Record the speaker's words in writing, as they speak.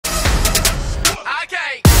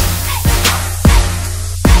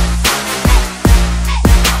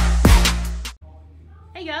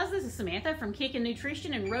is Samantha from Kickin'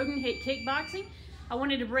 Nutrition and Rodent Hit Kickboxing. I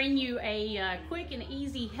wanted to bring you a quick and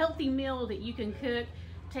easy healthy meal that you can cook.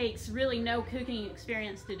 Takes really no cooking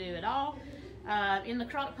experience to do at all. In the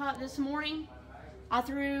crock pot this morning, I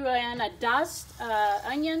threw in a diced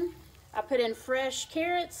onion. I put in fresh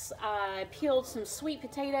carrots. I peeled some sweet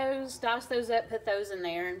potatoes, diced those up, put those in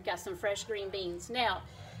there, and got some fresh green beans. Now,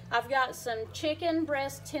 I've got some chicken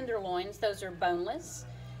breast tenderloins. Those are boneless,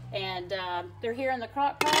 and they're here in the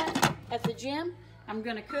crock pot at the gym. I'm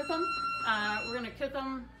going to cook them. We're going to cook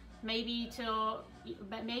them maybe till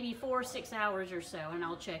 4 or 6 hours or so, and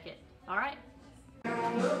I'll check it. All right.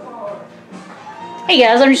 Hey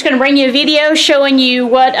guys, I'm just going to bring you a video showing you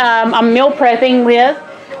what I'm meal prepping with.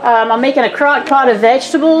 I'm making a crock pot of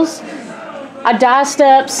vegetables. I diced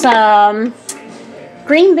up some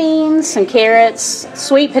green beans, some carrots,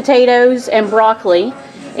 sweet potatoes, and broccoli.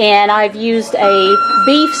 And I've used a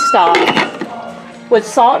beef stock with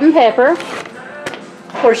salt and pepper.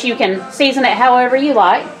 Of course, you can season it however you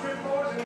like.